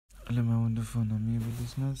Hello, my wonderful and amiable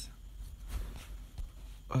listeners.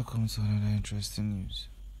 Welcome to another interesting news.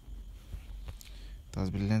 It has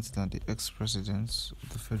been learned that the ex-president of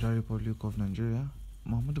the Federal Republic of Nigeria,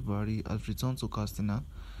 Muhammadu Buhari, has returned to Katsina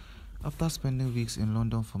after spending weeks in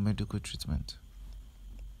London for medical treatment.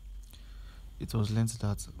 It was learned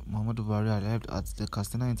that Muhammadu Buhari arrived at the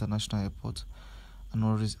Katsina International Airport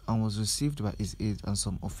and was received by his aides and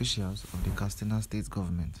some officials of the Katsina state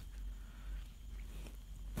government.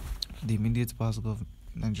 The immediate past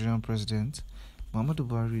Nigerian president, Muhammadu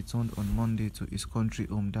Buhari, returned on Monday to his country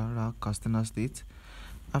home Dara, Katsina State,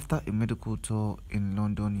 after a medical tour in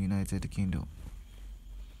London, United Kingdom.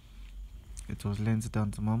 It was learned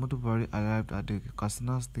that Muhammadu Buhari arrived at the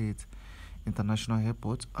Katsina State International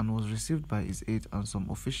Airport and was received by his aides and some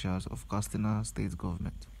officials of Katsina State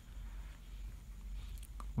government.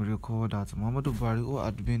 We recall that Muhammadu Buhari, who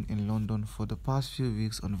had been in London for the past few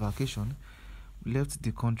weeks on vacation, left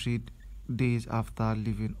the country days after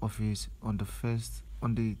leaving office on the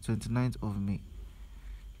 29th of May.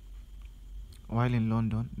 While in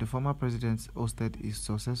London, the former president hosted his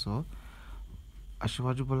successor,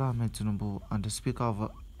 Asiwaju Bola Ahmed Tinubu, and the Speaker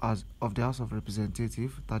of the House of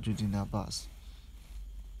Representatives, Tajuddin Abbas.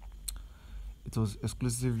 It was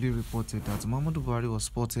exclusively reported that Muhammadu Buhari was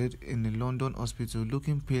spotted in a London hospital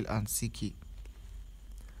looking pale and sicky.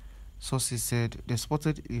 Sources said they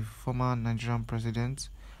spotted a former Nigerian president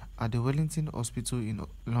at the Wellington Hospital in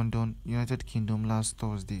London, United Kingdom last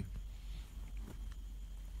Thursday.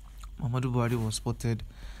 Muhammadu Buhari was spotted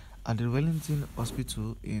at the Wellington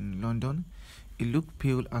Hospital in London. He looked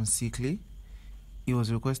pale and sickly. He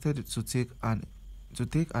was requested to take an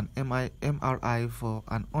MRI for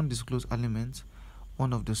an undisclosed element,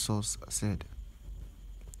 one of the sources said.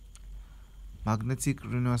 Magnetic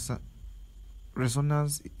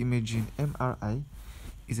resonance imaging (MRI)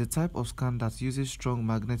 is a type of scan that uses strong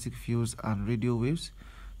magnetic fields and radio waves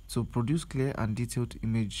to produce clear and detailed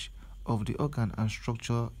image of the organ and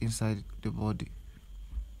structure inside the body.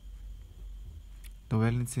 The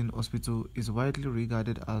Wellington Hospital is widely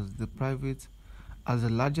regarded as the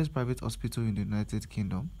largest private hospital in the United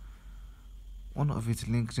Kingdom. On its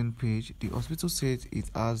LinkedIn page, the hospital said it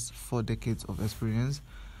has 4 decades of experience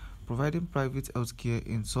providing private healthcare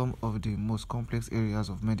in some of the most complex areas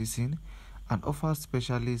of medicine and offers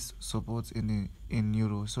specialist support in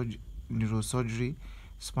neurosurgery,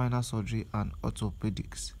 spinal surgery, and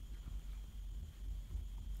orthopedics.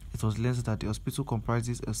 It was learned that the hospital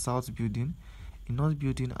comprises a south building, a north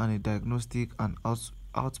building, and a diagnostic and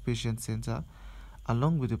outpatient center,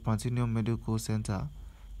 along with the Platinum Medical Center,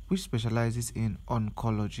 which specializes in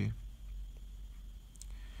oncology.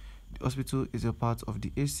 The hospital is a part of the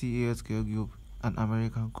HCA Healthcare Group, an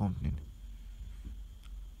American company.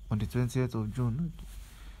 On the 20th of June,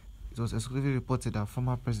 it was exclusively reported that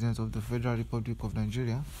former President of the Federal Republic of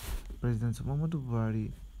Nigeria, President Muhammadu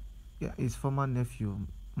Buhari, his former nephew,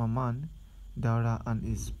 Maman Daura, and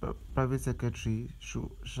his private secretary,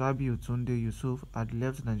 Shabi Utunde Yusuf, had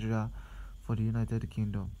left Nigeria for the United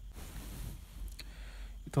Kingdom.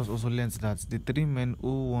 It was also learned that the 3 men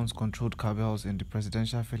who once controlled cabals in the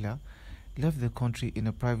presidential villa left the country in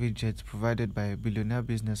a private jet provided by a billionaire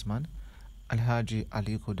businessman, Alhaji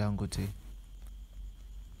Aliko Dangote.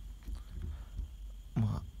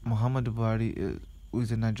 Muhammadu Buhari, who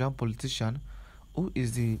is a Nigerian politician, who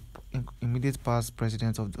is the immediate past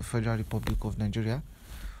president of the Federal Republic of Nigeria,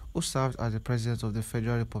 who served as the president of the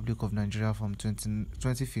Federal Republic of Nigeria from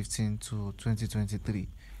 2015 to 2023.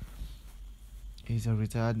 He is a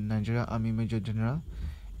retired Nigerian Army Major General.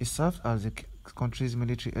 He served as the country's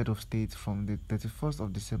military head of state from the 31st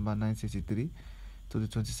of December 1983 to the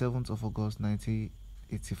 27th of August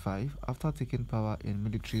 1985 after taking power in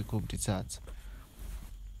military coup d'etat.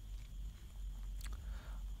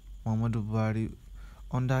 Muhammadu Buhari,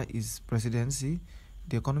 under his presidency,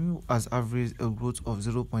 the economy has averaged a growth of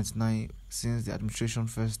 0.9 since the administration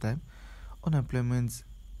first time. Unemployment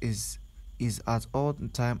is at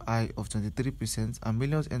all-time high of 23% and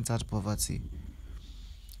millions entered poverty.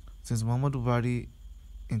 Since Muhammadu Buhari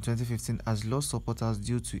in 2015 has lost supporters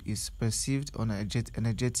due to his perceived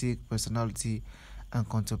energetic personality and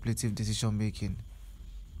contemplative decision-making.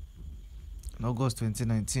 In August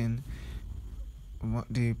 2019,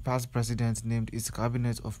 the past president named his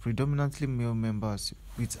cabinet of predominantly male members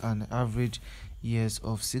with an average years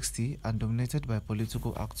of 60 and dominated by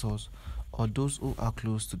political actors or those who are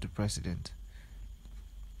close to the president.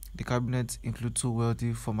 The cabinet includes 2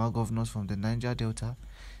 wealthy former governors from the Niger Delta,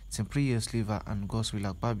 Simpriye Sliver and Godswill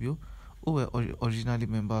Akpabio, who were originally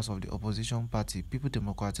members of the opposition party People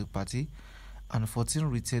Democratic Party, and 14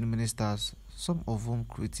 retained ministers, some of whom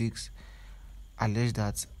critics allege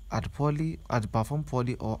that had performed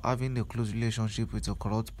poorly or having a close relationship with a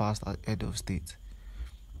corrupt past head of state.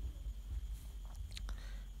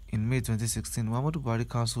 In May 2016, Muhammadu Buhari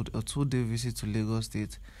cancelled a 2-day visit to Lagos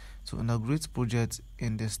State to inaugurate projects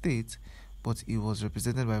in the state, but he was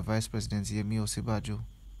represented by Vice President Yemi Osibajo.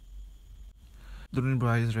 During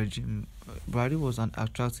Buhari's regime, Buhari was an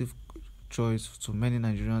attractive choice to many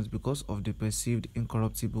Nigerians because of the perceived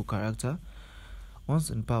incorruptible character. Once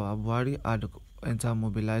in power, Buhari had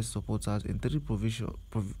mobilized supporters in 3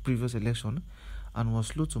 previous elections and was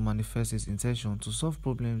slow to manifest his intention to solve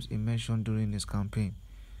problems he mentioned during his campaign.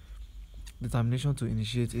 Determination to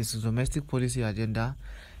initiate his domestic policy agenda,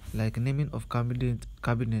 like naming of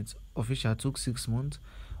cabinet official, took 6 months,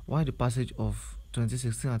 while the passage of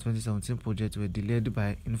 2016 and 2017 projects were delayed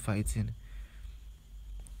by infighting.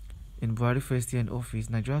 In Buhari's first year in office,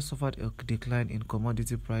 Nigeria suffered a decline in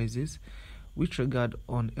commodity prices, which triggered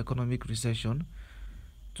an economic recession.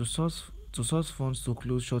 To source funds to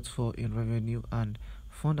close shortfall in revenue and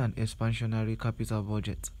fund an expansionary capital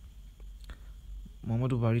budget,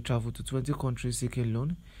 Muhammadu Buhari traveled to 20 countries seeking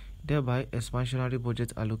loan, thereby expansionary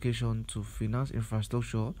budget allocation to finance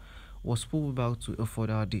infrastructure was pulled back to a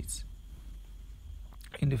further date.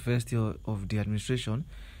 In the first year of the administration,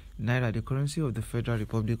 Naira, the currency of the Federal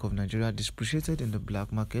Republic of Nigeria, depreciated in the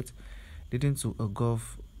black market, leading to a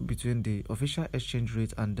gulf between the official exchange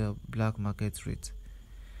rate and the black market rate.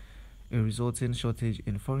 A resulting shortage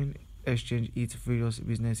in foreign exchange hit various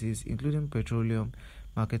businesses, including petroleum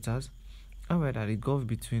marketers. However, the gulf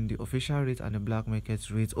between the official rate and the black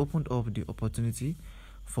market rate opened up the opportunity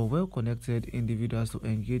for well-connected individuals to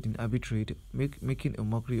engage in arbitrage, making a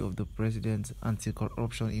mockery of the president's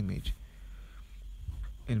anti-corruption image.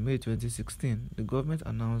 In May 2016, the government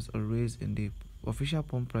announced a raise in the official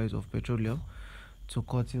pump price of petroleum to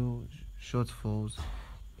curtail shortfalls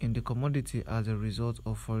in the commodity as a result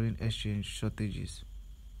of foreign exchange shortages.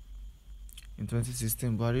 In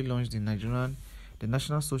 2016, Buhari launched the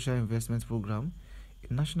National Social Investment Program,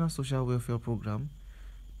 a national social welfare program.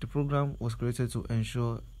 The program was created to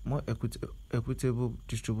ensure more equitable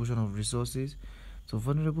distribution of resources to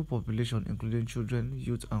vulnerable populations, including children,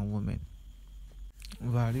 youth, and women.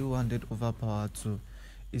 Buhari handed over power to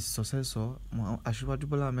his successor, Asiwaju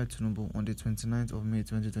Bola Ahmed Tinubu, on the 29th of May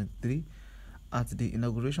 2023 at the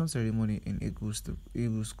inauguration ceremony in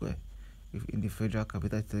Eagle Square in the Federal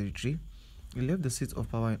Capital Territory. He left the seat of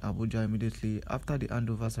power in Abuja immediately after the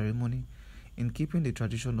handover ceremony, in keeping the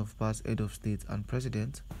tradition of past head of state and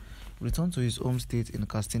president, returned to his home state in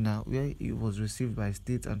Katsina, where he was received by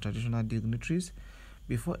state and traditional dignitaries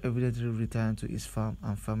before evidently retiring to his farm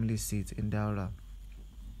and family seat in Daura.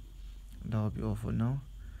 That will be all for now.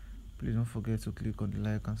 Please don't forget to click on the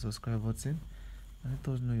like and subscribe button and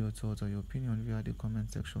let us know your thoughts or your opinion via the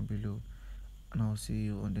comment section below, and I'll see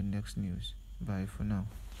you on the next news. Bye for now.